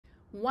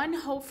One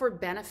hope for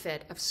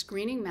benefit of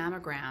screening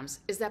mammograms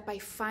is that by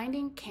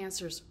finding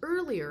cancers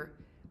earlier,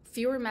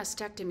 fewer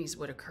mastectomies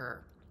would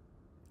occur.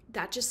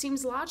 That just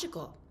seems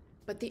logical,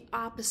 but the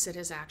opposite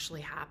has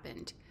actually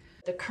happened.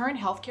 The current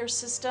healthcare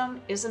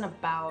system isn't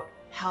about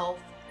health,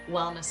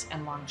 wellness,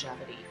 and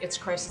longevity. It's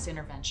crisis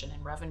intervention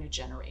and revenue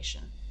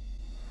generation.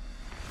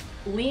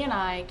 Lee and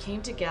I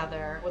came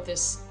together with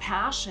this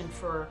passion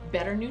for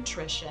better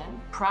nutrition,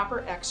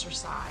 proper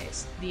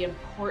exercise, the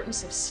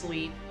importance of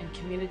sleep, and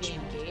community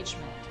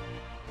engagement.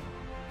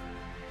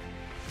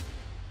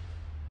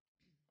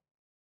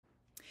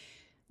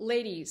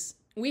 Ladies,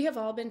 we have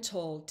all been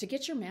told to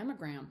get your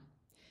mammogram.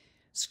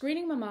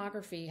 Screening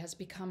mammography has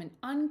become an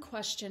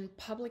unquestioned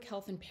public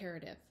health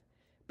imperative.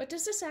 But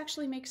does this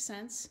actually make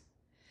sense?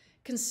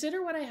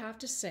 Consider what I have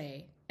to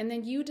say, and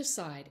then you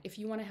decide if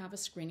you want to have a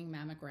screening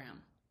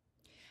mammogram.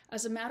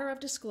 As a matter of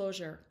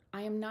disclosure,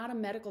 I am not a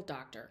medical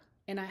doctor,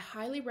 and I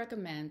highly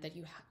recommend that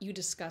you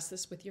discuss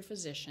this with your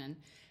physician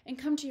and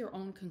come to your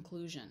own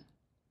conclusion.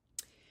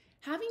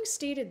 Having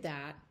stated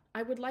that,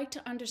 I would like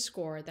to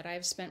underscore that I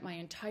have spent my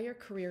entire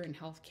career in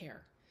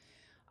healthcare.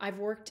 I've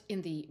worked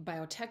in the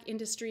biotech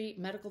industry,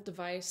 medical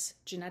device,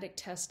 genetic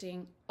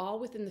testing, all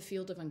within the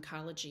field of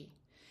oncology.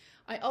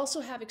 I also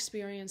have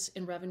experience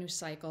in revenue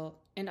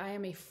cycle, and I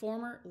am a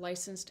former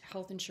licensed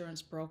health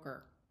insurance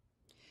broker.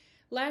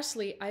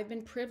 Lastly, I've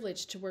been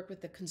privileged to work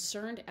with the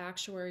Concerned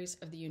Actuaries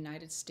of the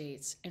United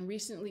States and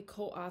recently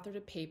co-authored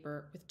a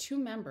paper with 2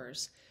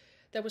 members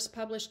that was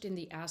published in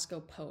the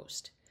ASCO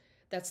Post.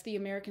 That's the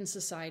American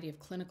Society of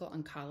Clinical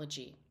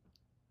Oncology.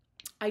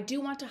 I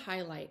do want to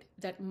highlight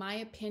that my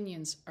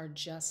opinions are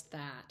just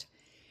that,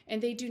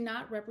 and they do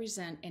not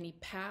represent any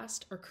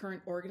past or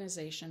current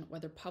organization,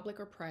 whether public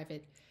or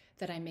private,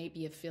 that I may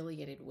be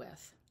affiliated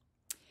with.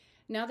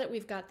 Now that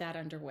we've got that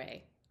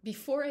underway,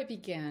 before I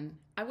begin,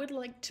 I would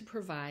like to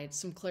provide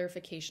some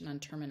clarification on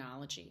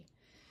terminology.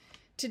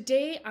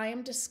 Today, I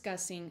am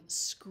discussing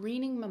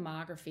screening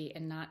mammography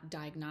and not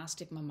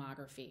diagnostic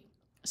mammography.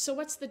 So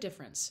what's the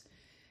difference?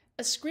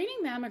 A screening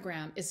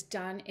mammogram is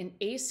done in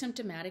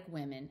asymptomatic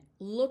women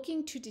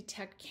looking to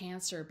detect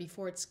cancer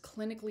before it's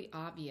clinically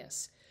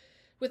obvious,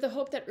 with the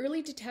hope that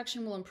early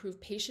detection will improve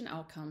patient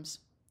outcomes,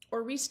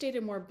 or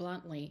restated more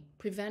bluntly,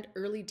 prevent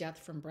early death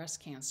from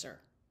breast cancer.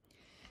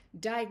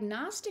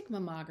 Diagnostic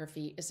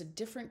mammography is a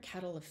different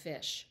kettle of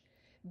fish.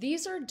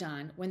 These are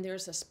done when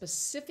there's a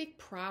specific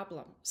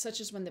problem,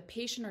 such as when the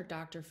patient or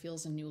doctor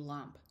feels a new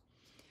lump.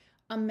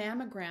 A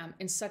mammogram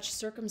in such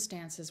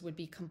circumstances would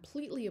be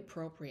completely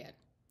appropriate.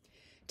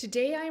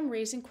 Today, I am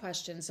raising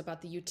questions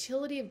about the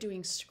utility of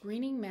doing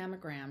screening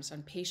mammograms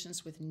on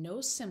patients with no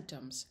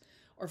symptoms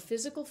or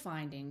physical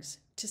findings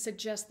to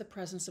suggest the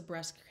presence of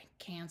breast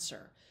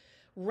cancer,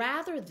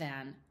 rather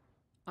than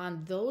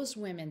on those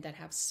women that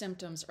have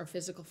symptoms or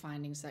physical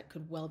findings that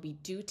could well be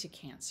due to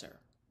cancer.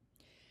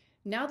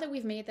 Now that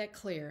we've made that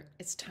clear,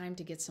 it's time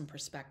to get some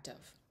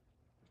perspective.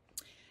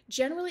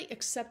 Generally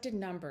accepted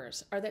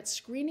numbers are that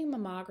screening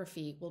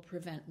mammography will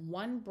prevent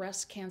 1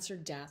 breast cancer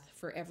death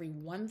for every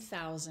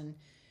 1,000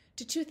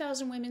 to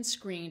 2,000 women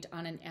screened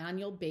on an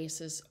annual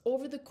basis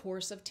over the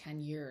course of 10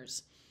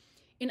 years.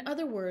 In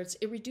other words,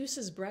 it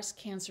reduces breast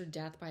cancer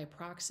death by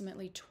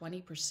approximately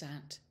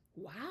 20%.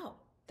 Wow!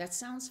 That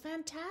sounds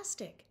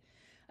fantastic.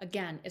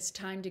 Again, it's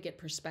time to get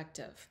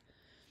perspective.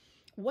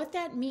 What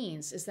that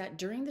means is that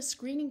during the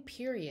screening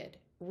period,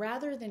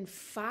 rather than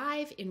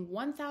 5 in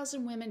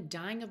 1,000 women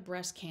dying of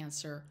breast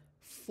cancer,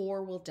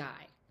 4 will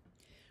die.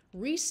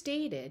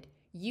 Restated,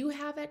 you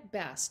have at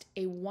best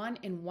a 1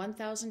 in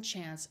 1,000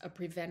 chance of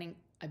preventing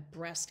a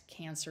breast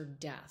cancer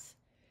death.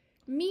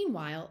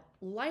 Meanwhile,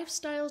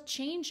 lifestyle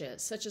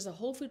changes, such as a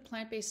whole food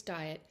plant-based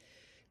diet,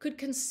 could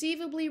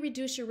conceivably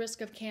reduce your risk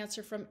of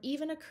cancer from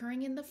even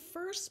occurring in the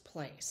first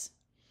place.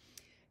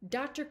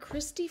 Dr.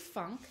 Christy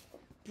Funk,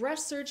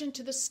 breast surgeon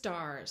to the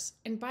stars,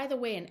 and by the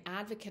way, an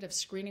advocate of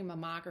screening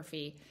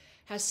mammography,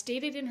 has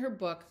stated in her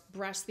book,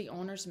 Breast: The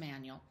Owner's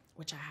Manual,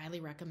 which I highly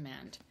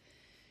recommend.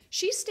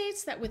 She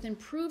states that with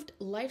improved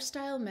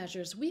lifestyle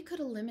measures, we could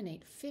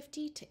eliminate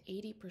 50 to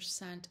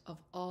 80% of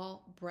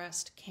all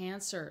breast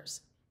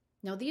cancers.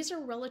 Now, these are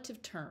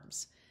relative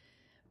terms,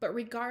 but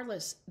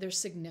regardless, they're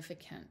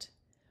significant.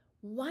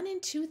 1 in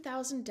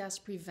 2,000 deaths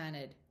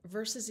prevented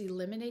versus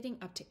eliminating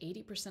up to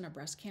 80% of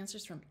breast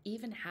cancers from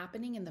even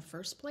happening in the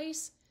first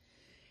place?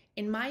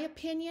 In my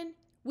opinion,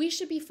 we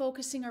should be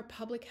focusing our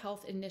public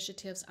health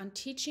initiatives on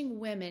teaching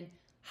women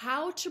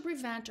how to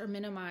prevent or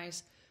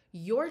minimize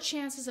your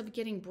chances of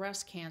getting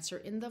breast cancer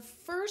in the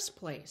first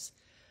place,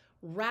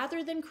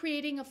 rather than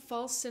creating a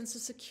false sense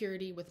of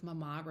security with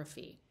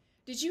mammography.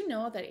 Did you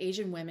know that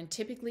Asian women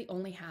typically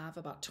only have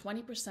about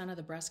 20% of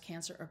the breast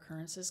cancer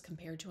occurrences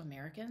compared to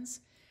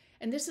Americans?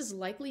 And this is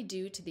likely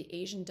due to the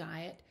Asian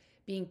diet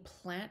being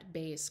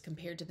plant-based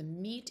compared to the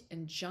meat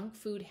and junk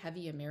food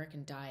heavy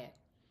American diet.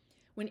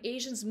 When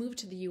Asians move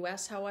to the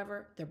US,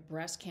 however, their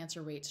breast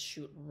cancer rates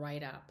shoot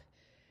right up.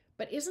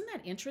 But isn't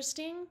that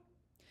interesting?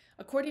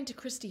 According to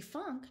Christy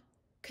Funk,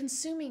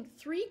 consuming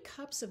 3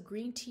 cups of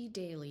green tea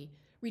daily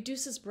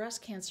reduces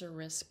breast cancer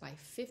risk by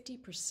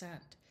 50%.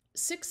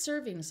 6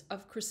 servings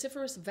of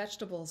cruciferous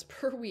vegetables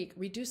per week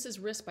reduces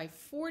risk by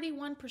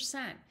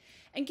 41%.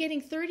 And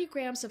getting 30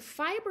 grams of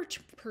fiber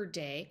per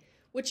day,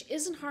 which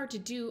isn't hard to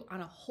do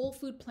on a whole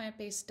food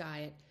plant-based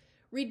diet,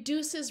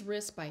 reduces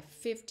risk by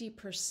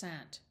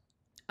 50%.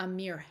 A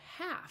mere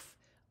half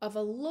of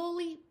a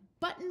lowly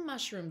button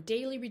mushroom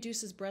daily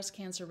reduces breast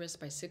cancer risk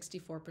by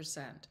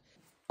 64%.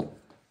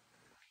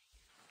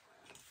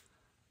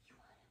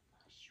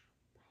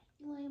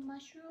 You want a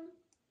mushroom?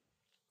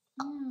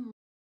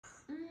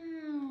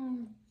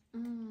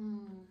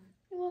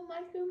 You want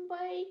mushroom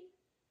bite?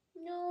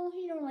 No,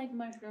 he don't like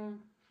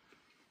mushroom.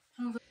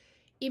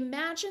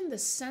 Imagine the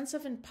sense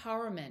of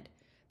empowerment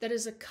that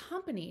is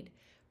accompanied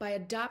by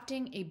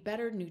adopting a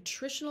better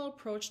nutritional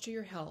approach to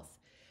your health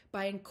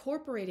by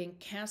incorporating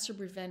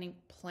cancer-preventing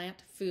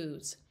plant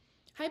foods.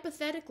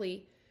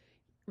 Hypothetically,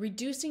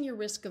 reducing your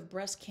risk of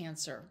breast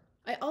cancer.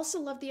 I also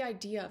love the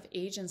idea of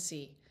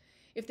agency.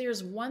 If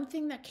there's one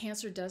thing that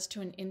cancer does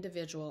to an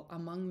individual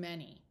among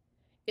many,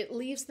 it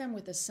leaves them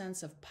with a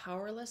sense of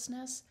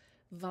powerlessness,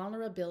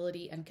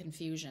 vulnerability, and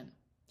confusion.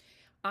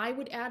 I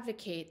would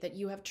advocate that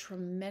you have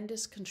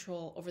tremendous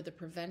control over the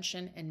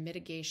prevention and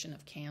mitigation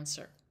of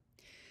cancer.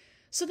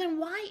 So then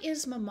why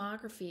is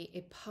mammography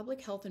a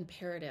public health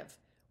imperative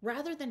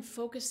rather than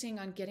focusing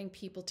on getting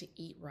people to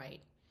eat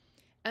right?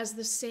 As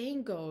the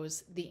saying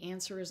goes, the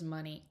answer is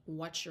money.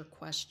 What's your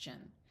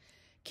question?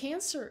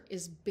 Cancer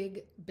is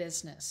big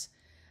business.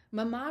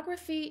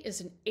 Mammography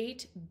is an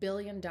 $8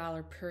 billion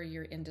per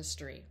year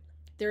industry.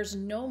 There's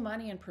no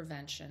money in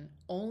prevention,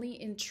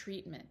 only in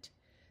treatment.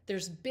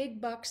 There's big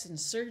bucks in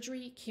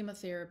surgery,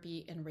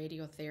 chemotherapy, and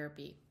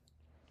radiotherapy.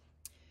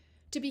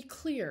 To be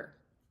clear,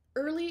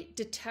 early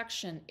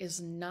detection is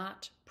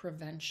not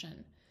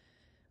prevention.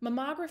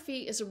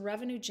 Mammography is a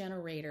revenue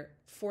generator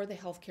for the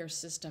healthcare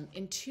system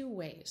in 2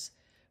 ways.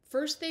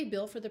 First, they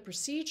bill for the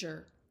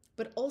procedure,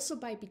 but also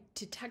by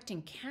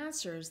detecting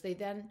cancers, they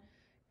then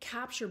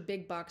capture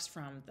big bucks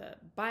from the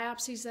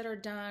biopsies that are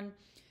done,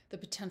 the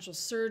potential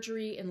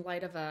surgery in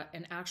light of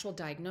an actual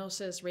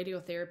diagnosis,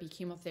 radiotherapy,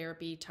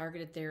 chemotherapy,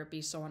 targeted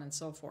therapy, so on and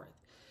so forth.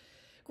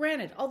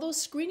 Granted, although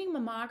screening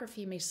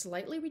mammography may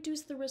slightly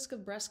reduce the risk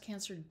of breast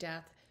cancer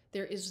death,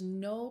 there is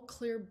no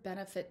clear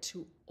benefit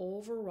to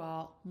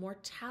overall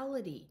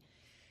mortality.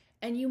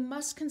 And you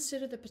must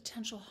consider the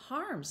potential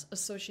harms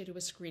associated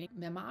with screening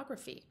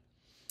mammography.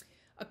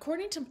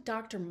 According to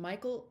Dr.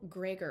 Michael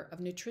Greger of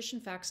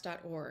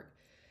nutritionfacts.org,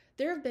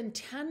 there have been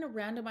 10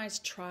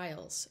 randomized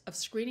trials of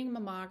screening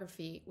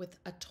mammography with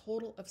a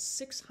total of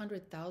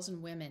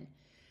 600,000 women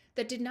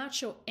that did not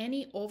show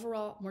any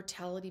overall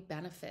mortality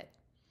benefit.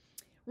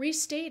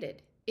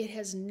 Restated, it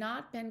has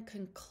not been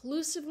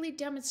conclusively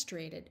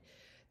demonstrated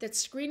that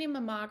screening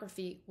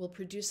mammography will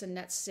produce a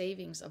net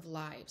savings of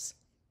lives.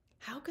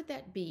 How could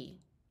that be?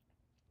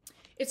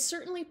 It's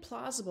certainly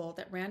plausible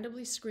that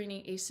randomly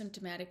screening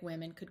asymptomatic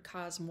women could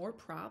cause more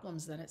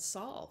problems than it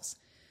solves.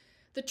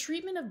 The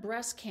treatment of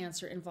breast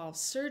cancer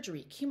involves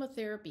surgery,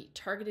 chemotherapy,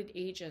 targeted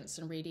agents,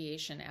 and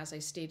radiation, as I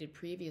stated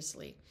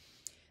previously.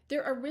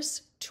 There are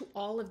risks to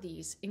all of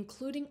these,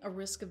 including a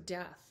risk of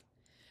death.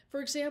 For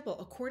example,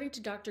 according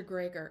to Dr.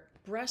 Greger,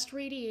 breast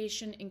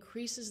radiation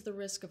increases the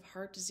risk of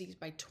heart disease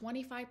by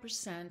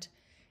 25%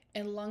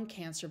 and lung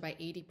cancer by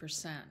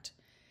 80%.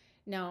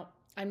 Now,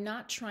 I'm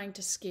not trying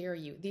to scare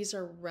you. These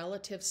are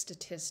relative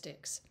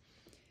statistics,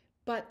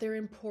 but they're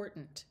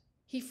important.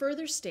 He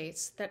further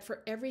states that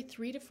for every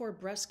 3 to 4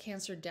 breast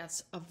cancer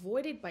deaths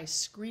avoided by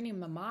screening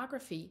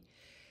mammography,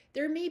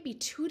 there may be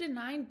 2 to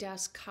 9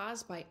 deaths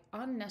caused by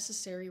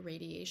unnecessary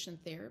radiation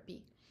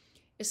therapy,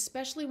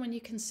 especially when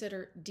you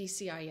consider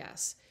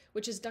DCIS,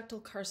 which is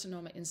ductal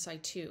carcinoma in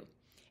situ,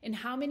 and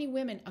how many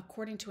women,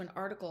 according to an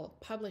article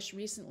published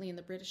recently in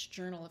the British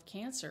Journal of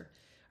Cancer,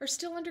 are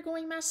still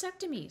undergoing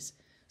mastectomies,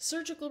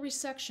 surgical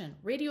resection,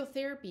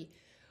 radiotherapy,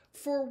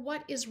 for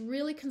what is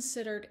really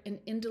considered an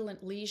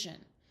indolent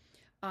lesion.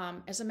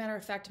 As a matter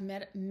of fact,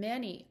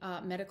 many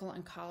medical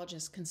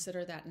oncologists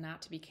consider that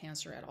not to be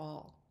cancer at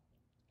all.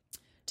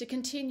 To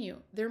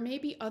continue, there may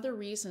be other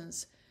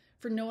reasons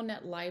for no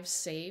net lives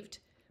saved.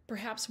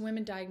 Perhaps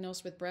women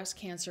diagnosed with breast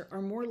cancer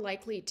are more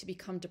likely to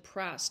become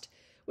depressed,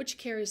 which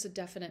carries a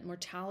definite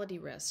mortality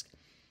risk.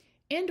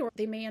 And/or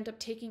they may end up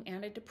taking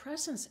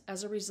antidepressants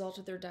as a result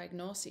of their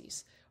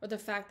diagnoses, or the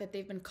fact that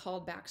they've been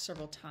called back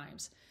several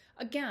times,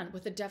 again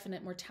with a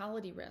definite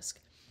mortality risk.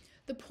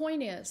 The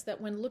point is that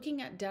when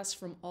looking at deaths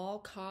from all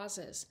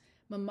causes,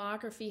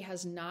 mammography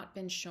has not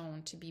been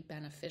shown to be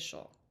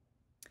beneficial.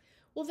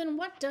 Well, then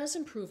what does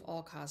improve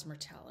all-cause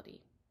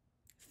mortality?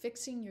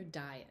 Fixing your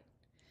diet.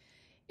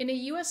 In a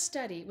U.S.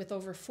 study with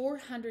over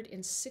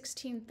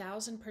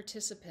 416,000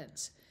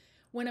 participants,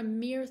 when a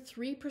mere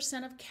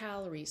 3% of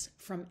calories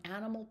from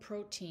animal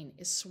protein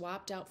is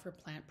swapped out for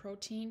plant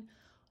protein,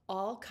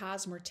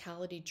 all-cause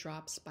mortality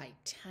drops by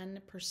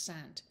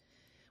 10%.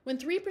 When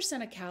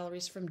 3% of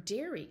calories from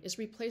dairy is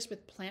replaced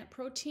with plant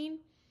protein,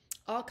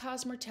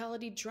 all-cause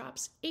mortality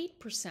drops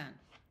 8%.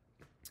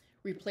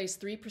 Replace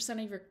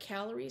 3% of your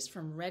calories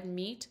from red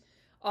meat,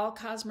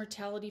 All-cause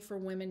mortality for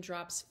women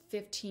drops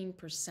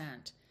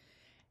 15%.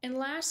 And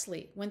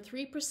lastly, when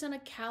 3%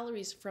 of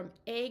calories from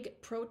egg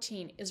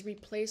protein is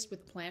replaced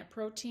with plant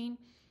protein,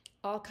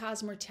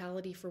 all-cause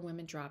mortality for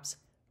women drops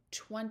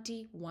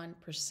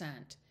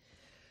 21%.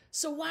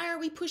 So why are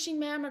we pushing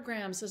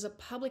mammograms as a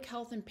public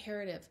health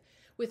imperative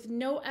with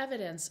no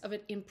evidence of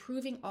it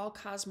improving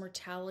all-cause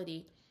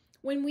mortality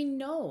when we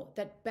know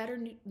that better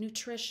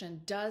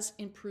nutrition does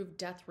improve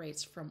death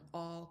rates from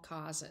all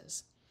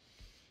causes?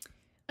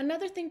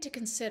 Another thing to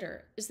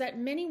consider is that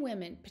many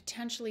women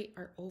potentially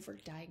are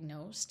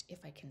overdiagnosed, if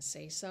I can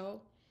say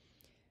so.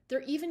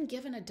 They're even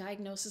given a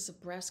diagnosis of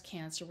breast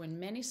cancer when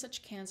many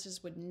such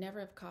cancers would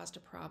never have caused a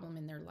problem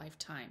in their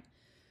lifetime.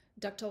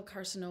 Ductal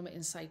carcinoma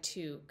in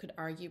situ could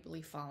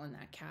arguably fall in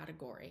that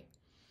category.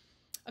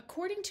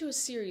 According to a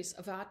series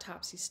of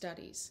autopsy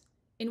studies,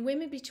 in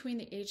women between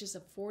the ages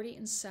of 40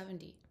 and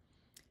 70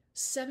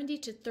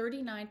 to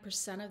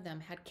 39% of them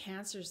had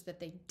cancers that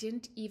they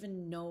didn't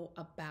even know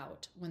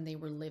about when they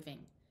were living.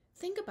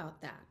 Think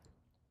about that.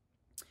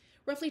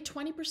 Roughly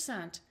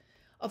 20%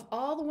 of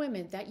all the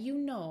women that you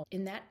know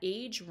in that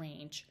age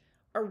range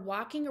are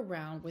walking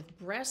around with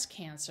breast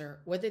cancer,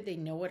 whether they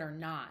know it or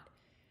not.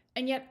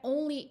 And yet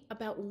only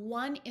about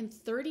 1 in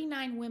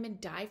 39 women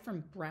die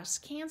from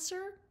breast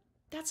cancer?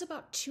 That's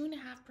about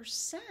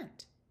 2.5%.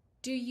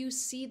 Do you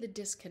see the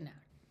disconnect?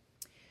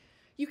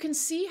 You can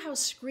see how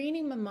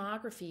screening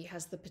mammography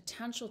has the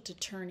potential to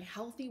turn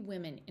healthy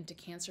women into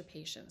cancer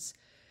patients.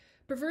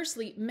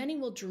 Perversely, many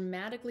will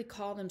dramatically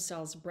call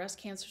themselves breast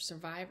cancer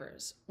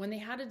survivors when they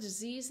had a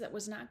disease that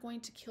was not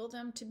going to kill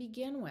them to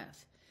begin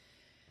with.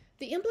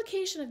 The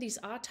implication of these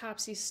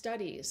autopsy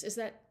studies is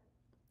that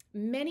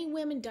many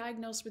women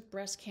diagnosed with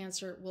breast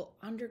cancer will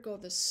undergo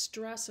the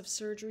stress of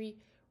surgery,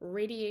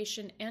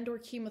 radiation, and/or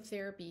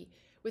chemotherapy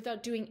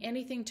without doing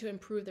anything to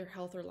improve their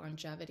health or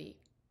longevity.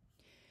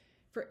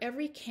 For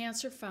every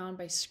cancer found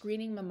by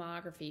screening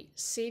mammography,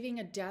 saving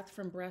a death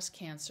from breast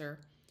cancer,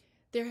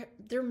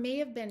 there may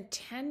have been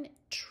 10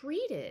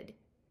 treated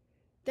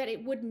that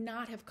it would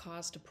not have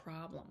caused a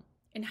problem.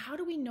 And how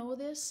do we know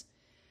this?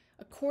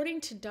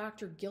 According to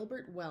Dr.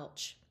 Gilbert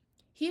Welch,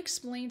 he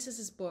explains in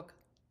his book,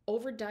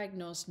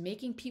 Overdiagnosed,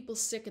 Making People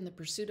Sick in the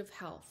Pursuit of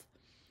Health,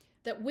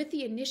 that with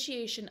the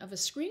initiation of a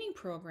screening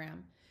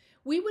program,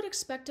 we would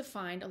expect to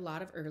find a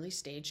lot of early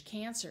stage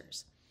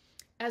cancers.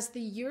 As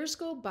the years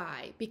go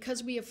by,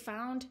 because we have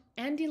found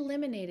and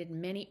eliminated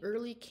many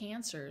early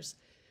cancers,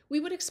 we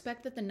would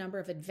expect that the number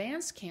of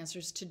advanced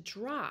cancers to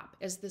drop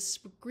as the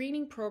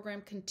screening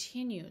program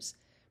continues.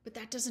 But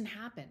that doesn't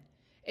happen,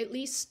 at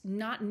least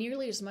not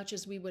nearly as much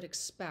as we would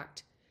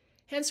expect.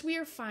 Hence, we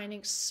are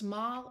finding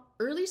small,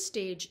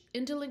 early-stage,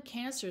 indolent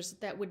cancers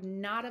that would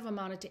not have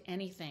amounted to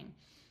anything,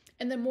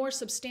 and the more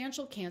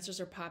substantial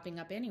cancers are popping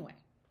up anyway.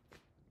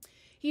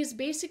 He is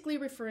basically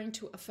referring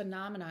to a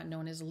phenomenon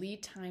known as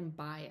lead time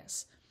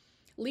bias.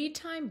 Lead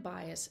time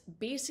bias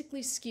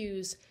basically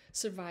skews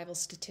survival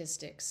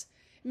statistics,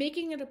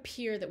 making it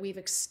appear that we've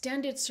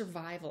extended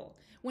survival,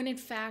 when in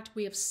fact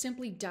we have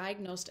simply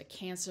diagnosed a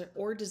cancer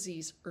or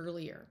disease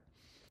earlier.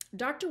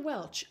 Dr.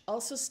 Welch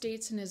also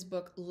states in his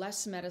book,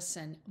 Less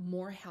Medicine,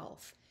 More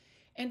Health,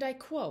 and I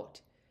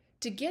quote,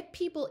 "To get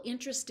people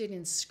interested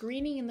in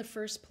screening in the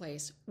first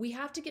place, we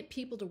have to get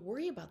people to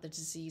worry about the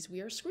disease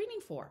we are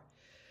screening for."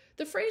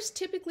 The phrase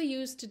typically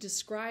used to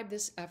describe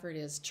this effort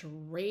is to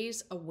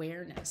raise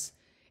awareness.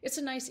 It's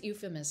a nice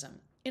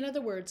euphemism. In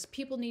other words,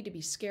 people need to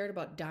be scared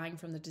about dying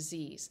from the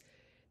disease.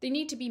 They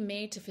need to be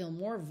made to feel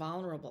more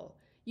vulnerable.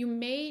 You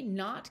may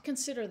not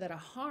consider that a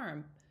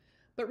harm,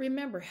 but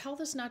remember, health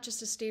is not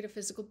just a state of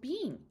physical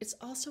being, it's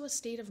also a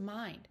state of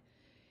mind.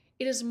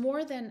 It is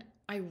more than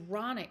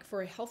ironic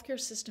for a healthcare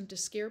system to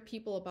scare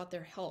people about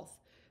their health,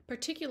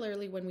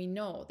 particularly when we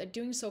know that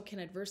doing so can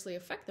adversely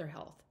affect their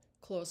health.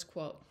 Close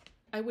quote.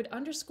 I would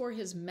underscore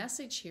his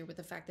message here with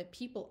the fact that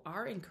people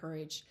are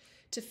encouraged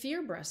to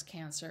fear breast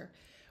cancer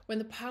when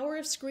the power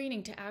of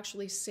screening to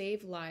actually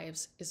save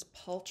lives is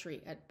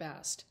paltry at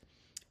best.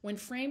 When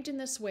framed in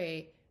this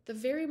way, the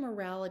very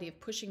morality of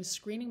pushing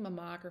screening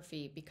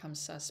mammography becomes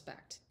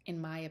suspect,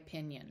 in my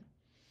opinion.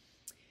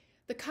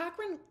 The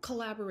Cochrane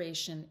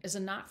Collaboration is a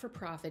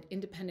not-for-profit,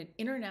 independent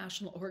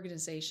international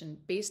organization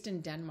based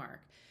in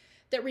Denmark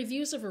that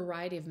reviews a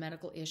variety of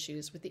medical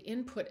issues with the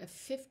input of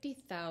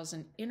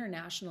 50,000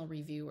 international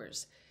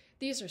reviewers.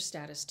 These are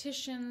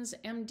statisticians,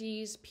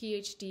 MDs,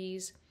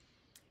 PhDs,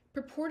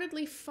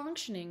 purportedly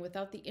functioning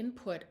without the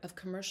input of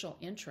commercial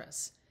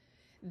interests.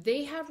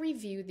 They have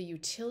reviewed the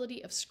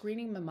utility of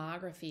screening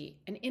mammography,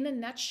 and in a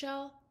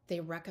nutshell, they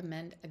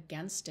recommend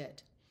against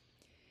it.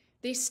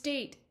 They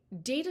state,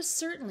 data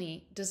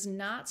certainly does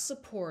not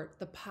support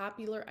the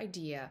popular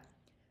idea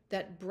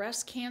that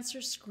breast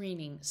cancer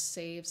screening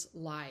saves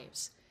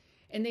lives,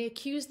 and they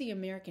accuse the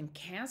American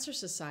Cancer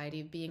Society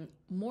of being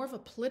more of a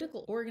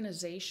political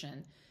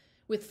organization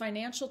with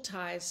financial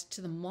ties to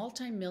the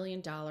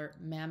multi-million-dollar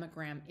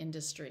mammogram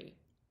industry.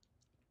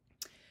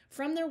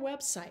 From their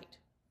website,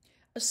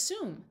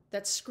 Assume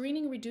that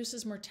screening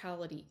reduces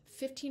mortality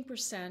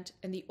 15%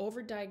 and the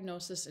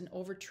overdiagnosis and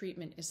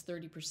overtreatment is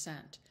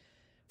 30%.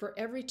 For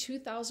every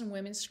 2,000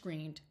 women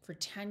screened for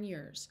 10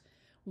 years,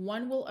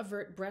 one will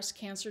avert breast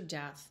cancer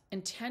death,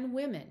 and 10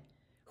 women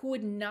who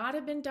would not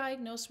have been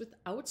diagnosed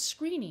without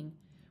screening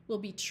will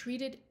be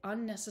treated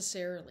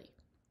unnecessarily.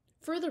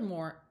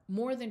 Furthermore,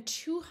 more than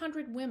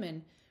 200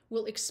 women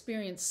will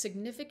experience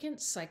significant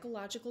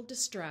psychological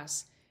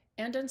distress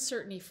and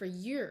uncertainty for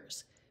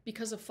years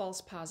because of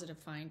false positive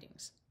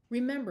findings.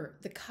 Remember,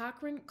 the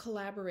Cochrane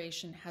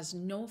collaboration has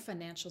no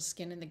financial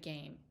skin in the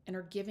game and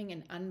are giving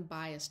an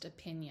unbiased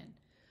opinion.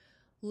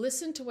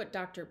 Listen to what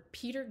Dr.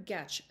 Peter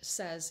Gotzsche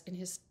says in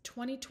his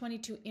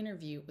 2022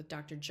 interview with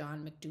Dr.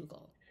 John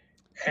Mcdougall.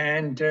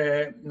 And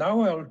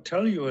now I'll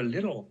tell you a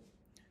little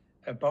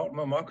about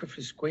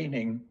mammography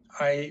screening.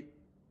 I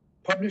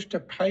published a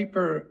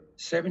paper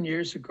 7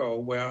 years ago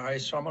where I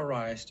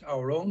summarized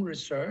our own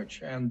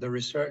research and the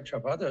research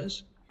of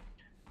others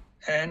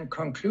and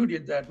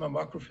concluded that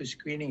mammography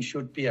screening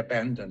should be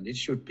abandoned. It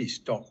should be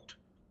stopped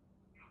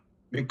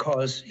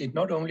because it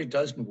not only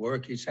doesn't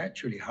work, it's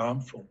actually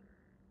harmful.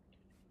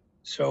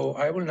 So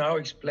I will now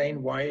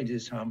explain why it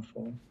is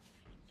harmful.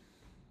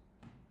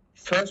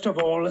 First of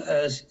all,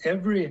 as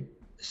every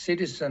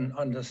citizen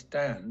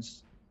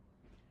understands,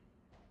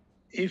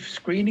 if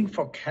screening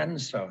for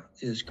cancer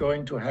is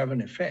going to have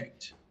an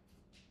effect,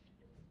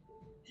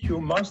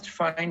 you must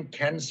find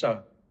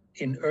cancer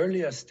in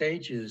earlier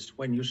stages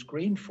when you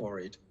screen for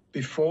it,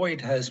 before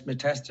it has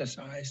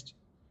metastasized,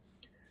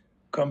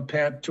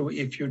 compared to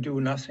if you do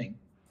nothing.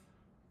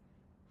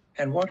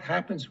 And what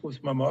happens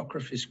with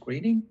mammography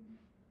screening?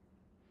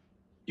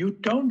 You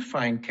don't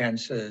find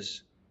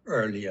cancers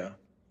earlier.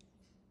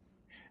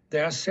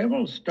 There are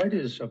several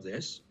studies of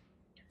this,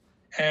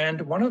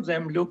 and one of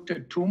them looked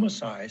at tumor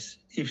size.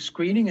 If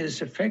screening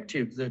is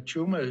effective, the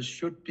tumors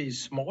should be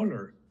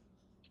smaller.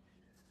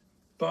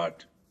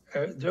 But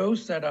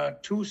those that are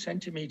 2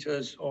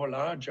 centimeters or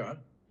larger,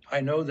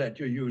 I know that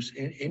you use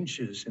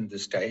inches in the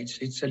States,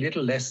 it's a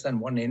little less than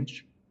 1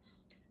 inch.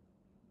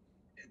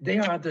 They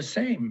are the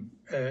same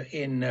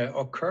in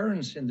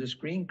occurrence in the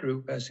screen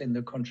group as in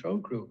the control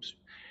groups.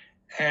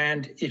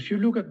 And if you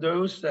look at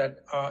those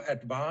that are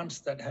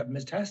advanced, that have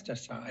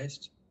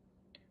metastasized,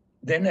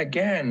 then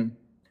again,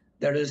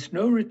 there is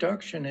no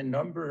reduction in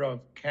number of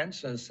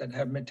cancers that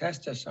have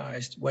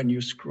metastasized when you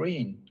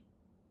screen.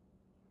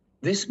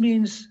 This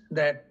means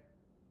that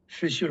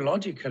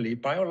physiologically,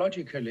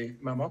 biologically,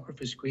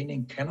 mammography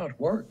screening cannot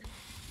work.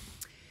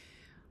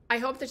 I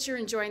hope that you're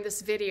enjoying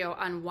this video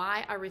on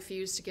why I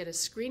refuse to get a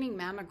screening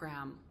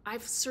mammogram.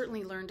 I've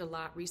certainly learned a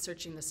lot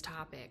researching this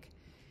topic.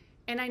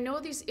 And I know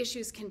these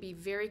issues can be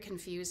very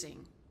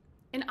confusing.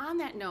 And on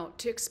that note,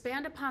 to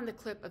expand upon the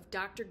clip of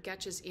Dr.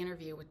 Gotzsche's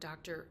interview with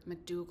Dr.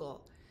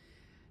 Mcdougall,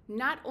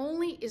 not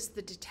only is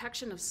the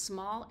detection of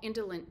small,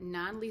 indolent,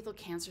 non-lethal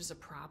cancers a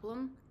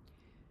problem,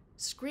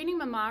 screening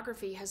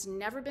mammography has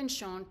never been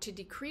shown to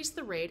decrease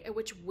the rate at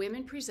which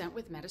women present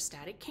with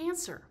metastatic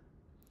cancer.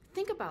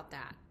 Think about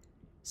that.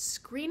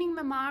 Screening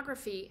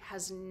mammography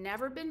has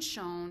never been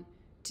shown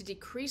to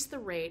decrease the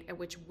rate at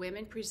which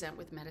women present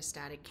with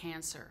metastatic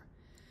cancer.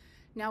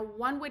 Now,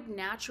 one would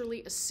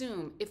naturally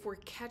assume if we're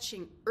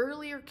catching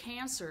earlier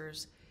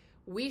cancers,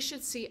 we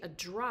should see a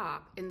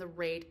drop in the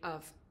rate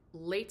of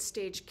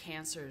late-stage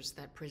cancers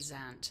that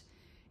present.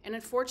 And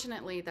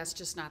unfortunately, that's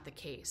just not the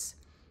case.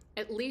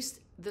 At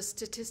least the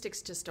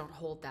statistics just don't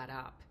hold that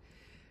up.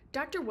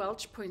 Dr.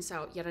 Welch points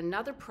out yet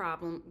another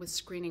problem with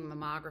screening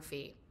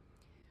mammography.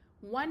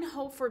 One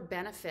hope for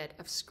benefit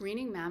of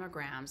screening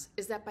mammograms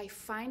is that by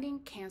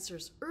finding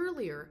cancers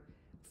earlier,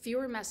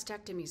 fewer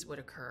mastectomies would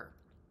occur.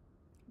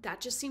 That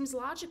just seems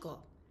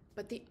logical,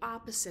 but the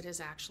opposite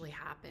has actually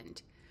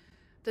happened.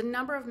 The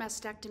number of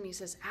mastectomies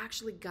has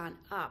actually gone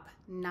up,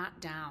 not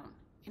down.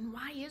 And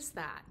why is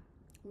that?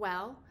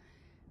 Well,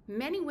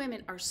 many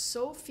women are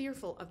so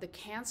fearful of the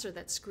cancer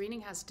that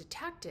screening has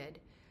detected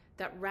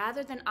that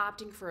rather than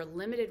opting for a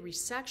limited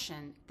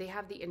resection, they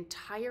have the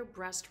entire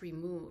breast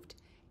removed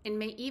and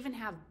may even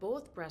have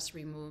both breasts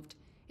removed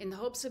in the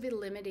hopes of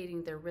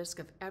eliminating their risk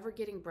of ever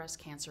getting breast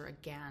cancer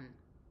again.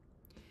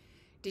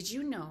 Did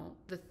you know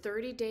the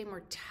 30-day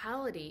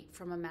mortality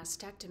from a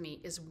mastectomy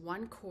is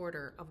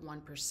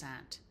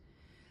 0.25%?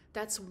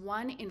 That's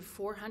 1 in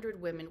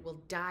 400 women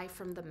will die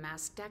from the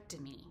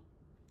mastectomy.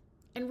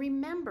 And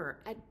remember,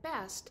 at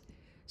best,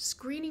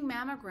 screening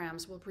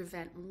mammograms will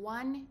prevent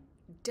 1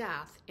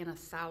 death in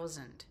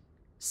 1,000.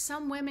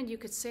 Some women, you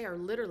could say, are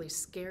literally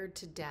scared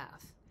to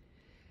death.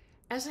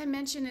 As I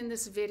mentioned in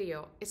this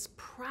video, it's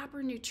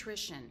proper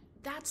nutrition.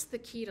 That's the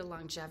key to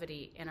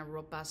longevity and a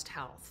robust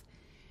health.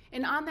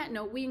 And on that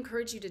note, we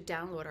encourage you to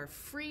download our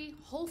free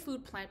whole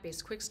food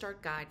plant-based quick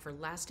start guide for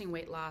lasting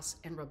weight loss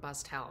and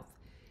robust health.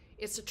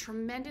 It's a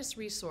tremendous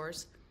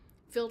resource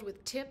filled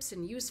with tips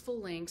and useful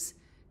links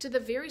to the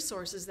very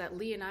sources that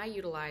Lee and I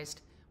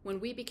utilized when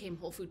we became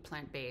whole food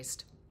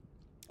plant-based.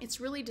 It's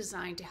really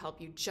designed to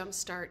help you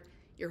jumpstart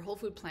your whole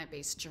food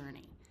plant-based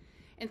journey.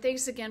 And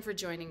thanks again for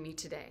joining me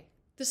today.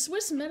 The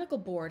Swiss Medical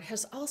Board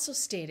has also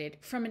stated,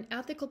 from an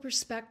ethical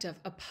perspective,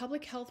 a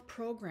public health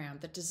program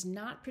that does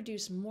not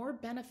produce more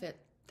benefit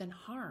than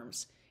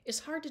harms is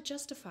hard to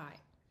justify.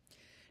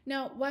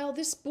 Now, while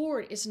this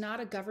board is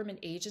not a government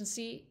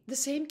agency, the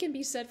same can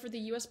be said for the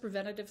U.S.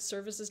 Preventative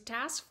Services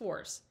Task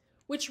Force,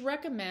 which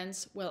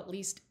recommends, well, at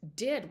least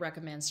did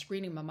recommend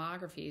screening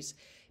mammographies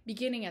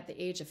beginning at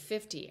the age of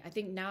 50. I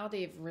think now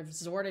they've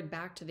resorted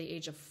back to the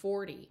age of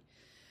 40.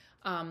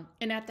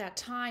 And at that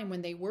time,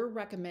 when they were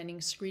recommending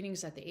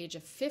screenings at the age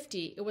of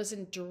 50, it was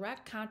in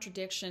direct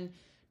contradiction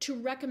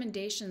to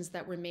recommendations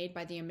that were made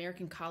by the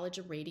American College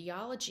of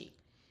Radiology,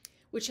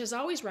 which has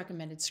always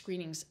recommended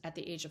screenings at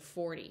the age of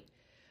 40.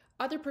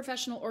 Other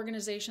professional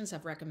organizations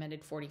have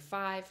recommended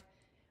 45.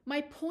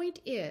 My point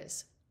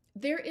is,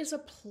 there is a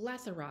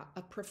plethora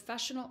of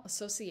professional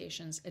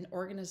associations and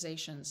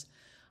organizations,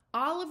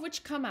 all of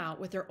which come out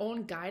with their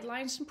own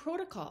guidelines and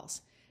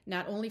protocols,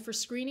 not only for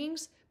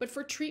screenings, but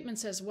for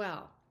treatments as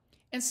well.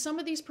 And some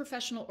of these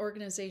professional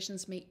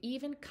organizations may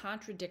even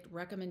contradict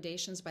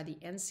recommendations by the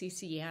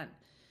NCCN,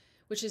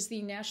 which is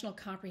the National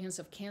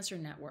Comprehensive Cancer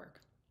Network.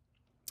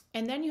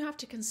 And then you have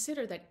to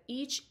consider that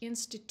each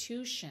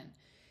institution,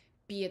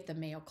 be it the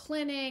Mayo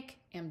Clinic,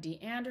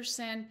 MD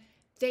Anderson,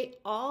 they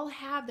all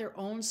have their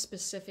own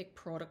specific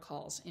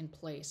protocols in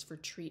place for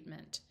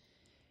treatment,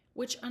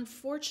 which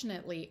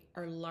unfortunately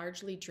are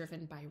largely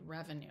driven by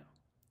revenue.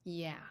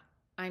 Yeah,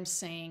 I'm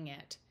saying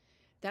it.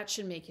 That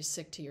should make you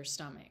sick to your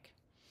stomach.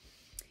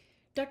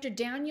 Dr.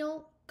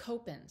 Daniel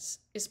Kopens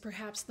is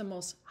perhaps the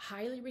most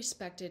highly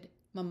respected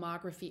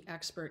mammography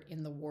expert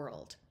in the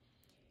world.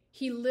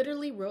 He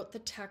literally wrote the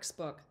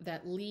textbook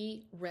that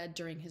Lee read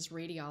during his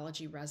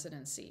radiology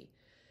residency.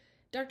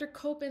 Dr.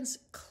 Kopens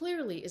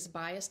clearly is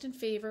biased in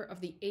favor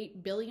of the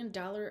 $8 billion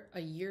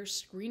a year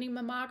screening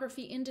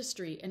mammography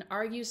industry and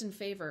argues in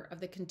favor of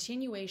the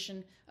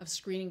continuation of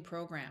screening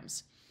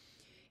programs.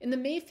 In the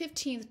May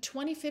 15,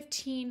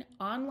 2015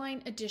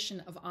 online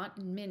edition of Aunt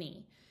and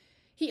Minnie,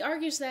 he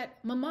argues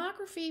that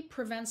mammography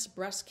prevents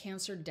breast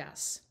cancer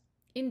deaths.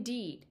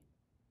 Indeed,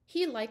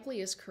 he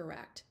likely is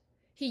correct.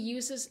 He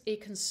uses a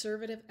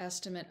conservative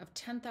estimate of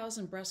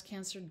 10,000 breast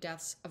cancer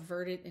deaths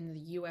averted in the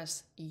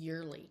U.S.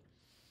 yearly.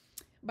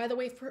 By the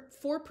way,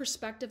 for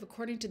perspective,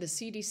 according to the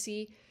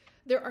CDC,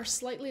 there are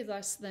slightly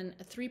less than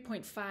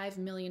 3.5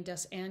 million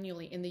deaths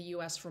annually in the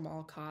U.S. from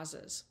all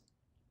causes.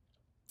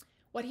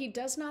 What he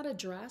does not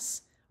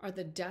address are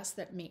the deaths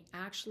that may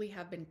actually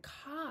have been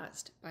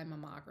caused by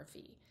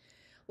mammography.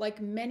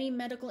 Like many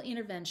medical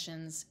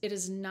interventions, it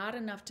is not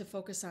enough to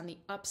focus on the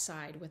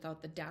upside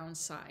without the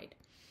downside.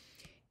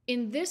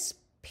 In this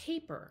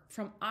paper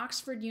from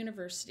Oxford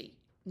University,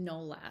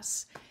 no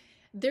less,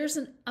 there's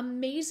an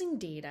amazing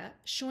data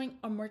showing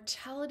a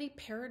mortality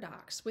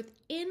paradox with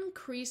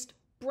increased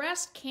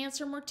breast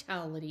cancer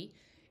mortality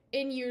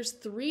in years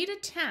 3 to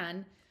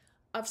 10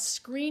 of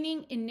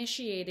screening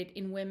initiated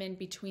in women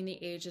between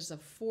the ages of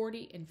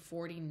 40 and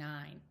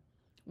 49.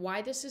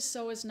 Why this is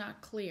so is not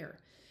clear.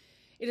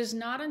 It is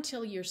not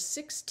until year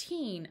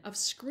 16 of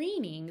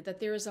screening that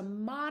there is a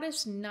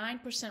modest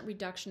 9%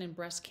 reduction in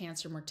breast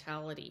cancer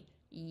mortality.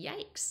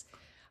 Yikes!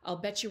 I'll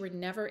bet you were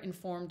never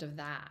informed of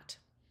that.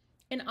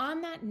 And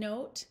on that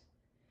note,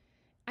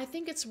 I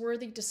think it's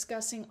worthy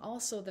discussing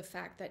also the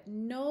fact that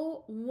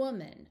no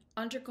woman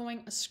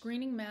undergoing a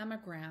screening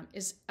mammogram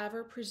is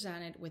ever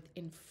presented with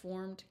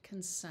informed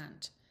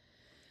consent.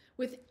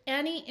 With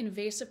any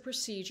invasive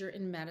procedure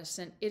in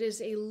medicine, it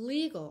is a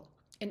legal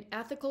and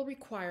ethical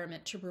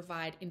requirement to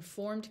provide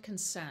informed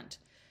consent,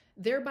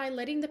 thereby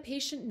letting the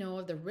patient know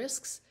of the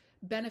risks,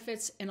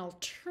 benefits, and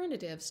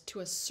alternatives to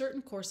a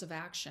certain course of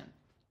action.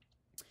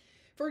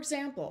 For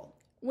example,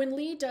 when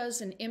Lee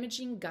does an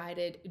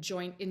imaging-guided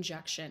joint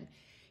injection,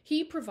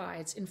 he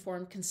provides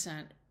informed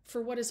consent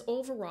for what is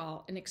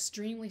overall an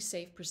extremely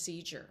safe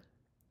procedure.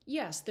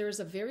 Yes, there is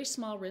a very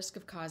small risk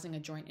of causing a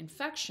joint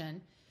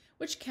infection,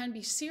 which can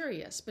be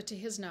serious, but to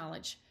his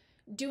knowledge,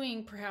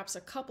 doing perhaps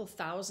a couple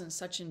thousand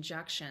such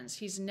injections,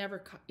 he's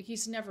never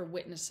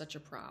witnessed such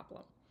a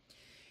problem.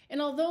 And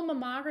although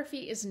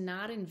mammography is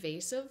not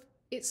invasive,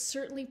 it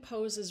certainly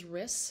poses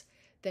risks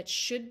that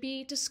should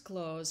be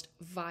disclosed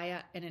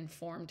via an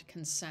informed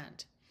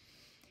consent.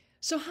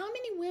 So how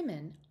many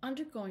women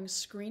undergoing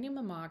screening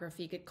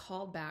mammography get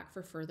called back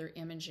for further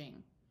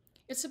imaging?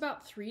 It's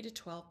about 3 to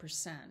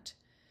 12%.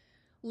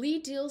 Lee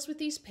deals with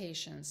these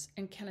patients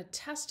and can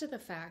attest to the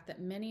fact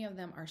that many of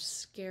them are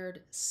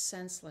scared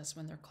senseless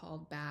when they're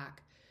called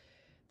back.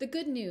 The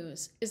good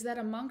news is that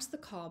amongst the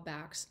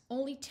callbacks,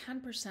 only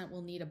 10%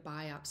 will need a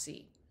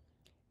biopsy.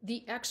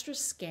 The extra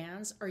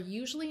scans are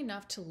usually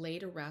enough to lay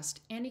to rest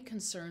any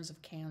concerns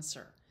of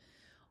cancer.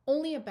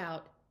 Only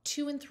about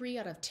 2 and 3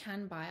 out of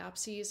 10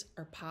 biopsies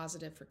are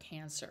positive for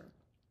cancer.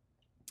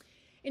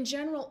 In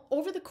general,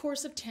 over the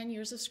course of 10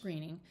 years of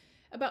screening,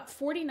 about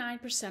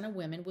 49% of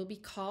women will be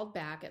called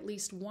back at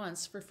least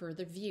once for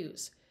further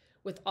views,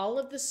 with all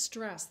of the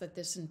stress that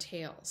this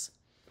entails.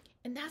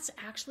 And that's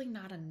actually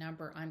not a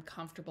number I'm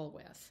comfortable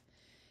with.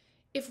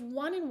 If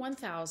 1 in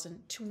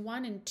 1,000 to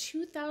 1 in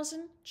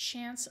 2,000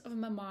 chance of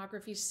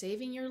mammography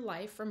saving your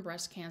life from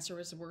breast cancer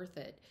is worth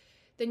it,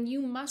 then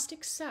you must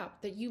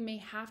accept that you may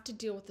have to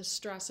deal with the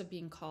stress of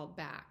being called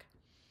back.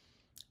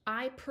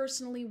 I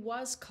personally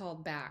was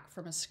called back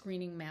from a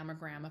screening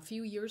mammogram a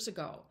few years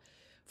ago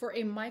for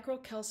a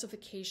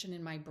microcalcification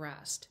in my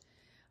breast.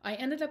 I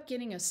ended up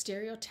getting a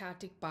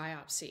stereotactic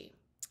biopsy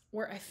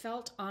where I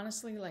felt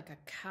honestly like a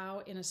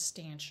cow in a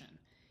stanchion.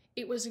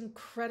 It was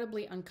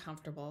incredibly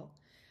uncomfortable.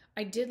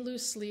 I did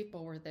lose sleep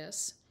over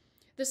this.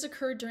 This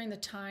occurred during the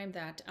time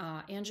that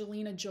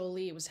Angelina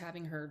Jolie was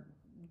having her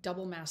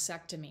double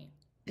mastectomy.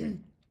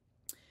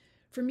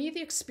 For me,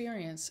 the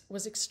experience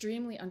was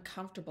extremely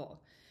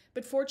uncomfortable,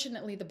 but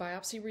fortunately the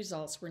biopsy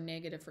results were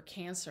negative for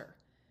cancer.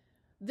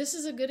 This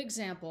is a good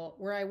example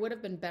where I would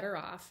have been better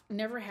off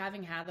never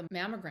having had the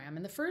mammogram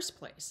in the first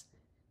place.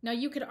 Now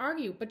you could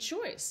argue, but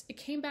Joyce, it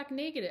came back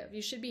negative.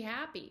 You should be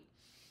happy.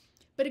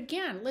 But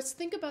again, let's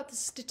think about the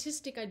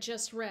statistic I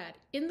just read.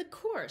 In the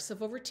course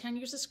of over 10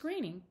 years of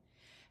screening,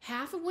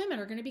 half of women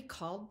are going to be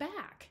called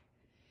back.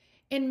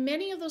 And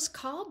many of those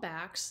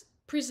callbacks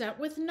present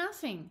with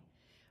nothing,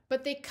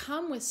 but they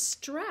come with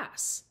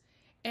stress.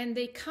 And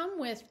they come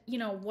with,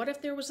 what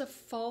if there was a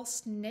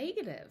false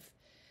negative?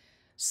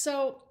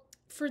 So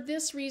for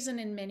this reason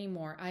and many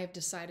more, I have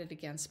decided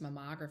against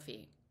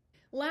mammography.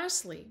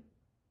 Lastly,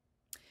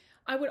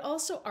 I would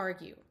also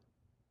argue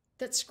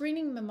that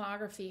screening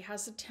mammography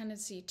has a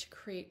tendency to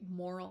create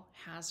moral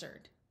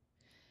hazard.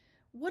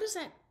 What is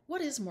that?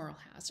 What is moral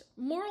hazard?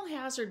 Moral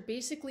hazard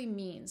basically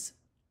means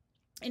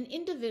an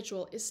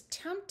individual is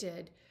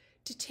tempted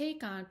to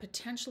take on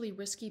potentially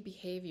risky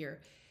behavior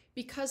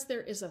because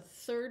there is a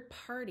third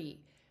party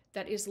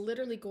that is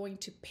literally going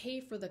to pay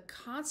for the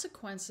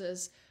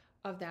consequences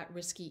of that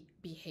risky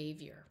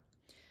behavior.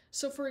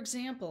 So for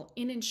example,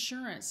 in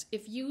insurance,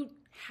 if you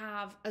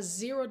have a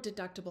zero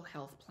deductible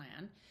health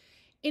plan,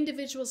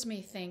 individuals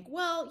may think,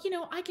 well,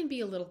 I can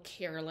be a little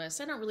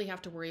careless. I don't really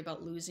have to worry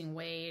about losing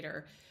weight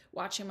or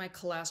watching my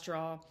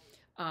cholesterol.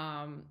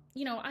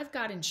 I've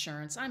got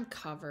insurance. I'm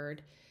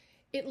covered.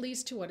 It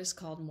leads to what is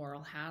called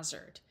moral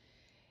hazard.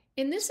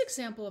 In this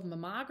example of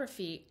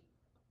mammography,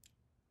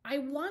 I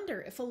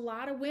wonder if a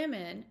lot of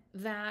women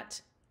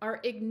that are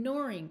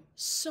ignoring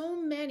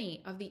so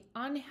many of the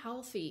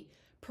unhealthy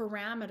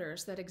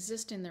parameters that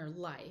exist in their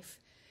life,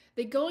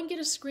 they go and get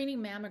a screening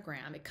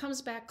mammogram. It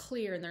comes back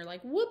clear and they're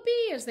like,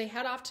 whoopee, as they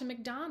head off to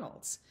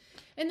McDonald's.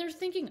 And they're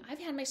thinking, I've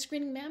had my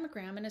screening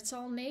mammogram and it's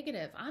all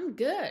negative. I'm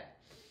good.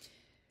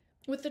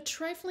 With the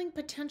trifling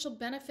potential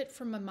benefit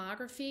from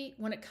mammography,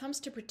 when it comes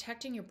to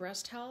protecting your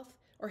breast health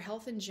or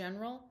health in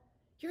general,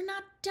 you're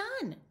not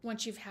done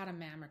once you've had a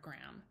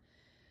mammogram.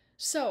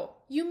 So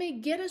you may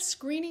get a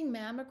screening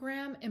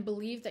mammogram and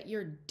believe that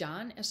you're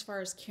done as far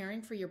as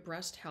caring for your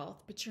breast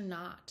health, but you're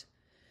not.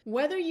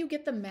 Whether you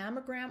get the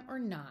mammogram or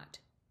not,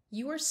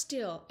 you are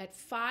still at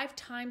 5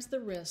 times the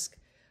risk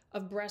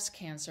of breast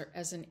cancer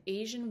as an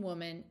Asian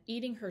woman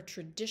eating her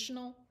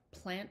traditional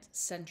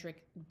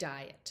plant-centric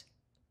diet.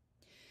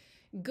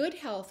 Good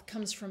health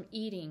comes from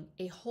eating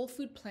a whole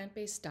food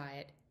plant-based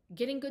diet,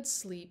 getting good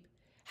sleep,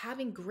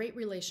 having great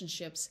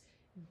relationships,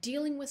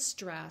 dealing with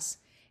stress,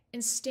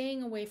 and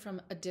staying away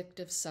from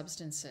addictive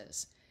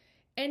substances.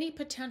 Any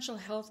potential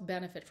health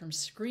benefit from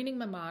screening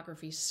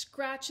mammography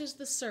scratches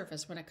the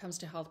surface when it comes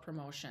to health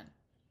promotion.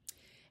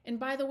 And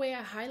by the way,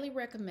 I highly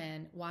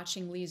recommend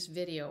watching Lee's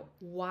video,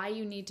 Why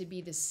You Need to Be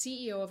the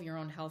CEO of Your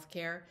Own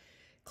Healthcare.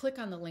 Click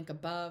on the link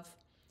above.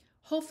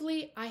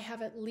 Hopefully, I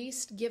have at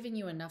least given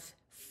you enough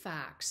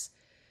facts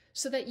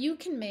so that you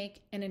can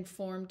make an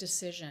informed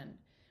decision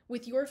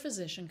with your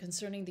physician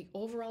concerning the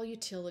overall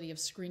utility of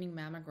screening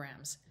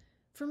mammograms.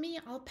 For me,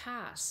 I'll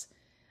pass.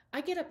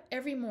 I get up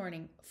every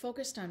morning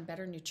focused on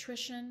better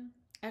nutrition,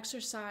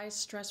 exercise,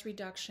 stress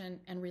reduction,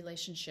 and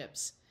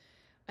relationships.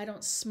 I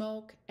don't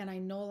smoke and I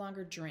no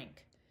longer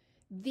drink.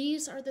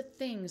 These are the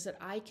things that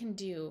I can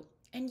do,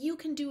 and you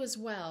can do as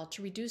well,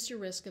 to reduce your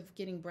risk of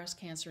getting breast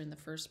cancer in the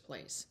first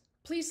place.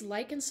 Please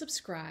like and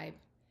subscribe.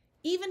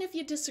 Even if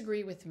you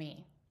disagree with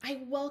me,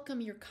 I welcome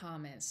your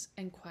comments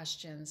and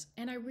questions,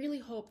 and I really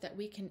hope that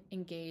we can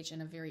engage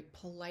in a very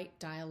polite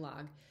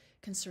dialogue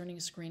concerning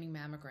screening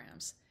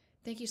mammograms.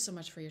 Thank you so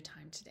much for your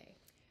time today.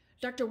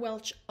 Dr.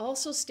 Welch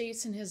also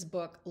states in his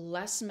book,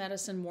 Less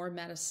Medicine, More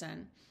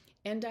Medicine,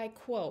 and I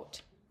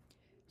quote,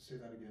 Say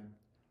that again.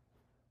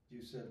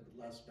 You said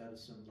less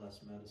medicine, less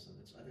medicine.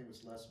 I think it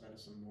was less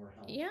medicine, more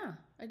health. Yeah,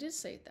 I did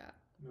say that.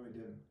 No, I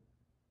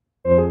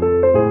didn't.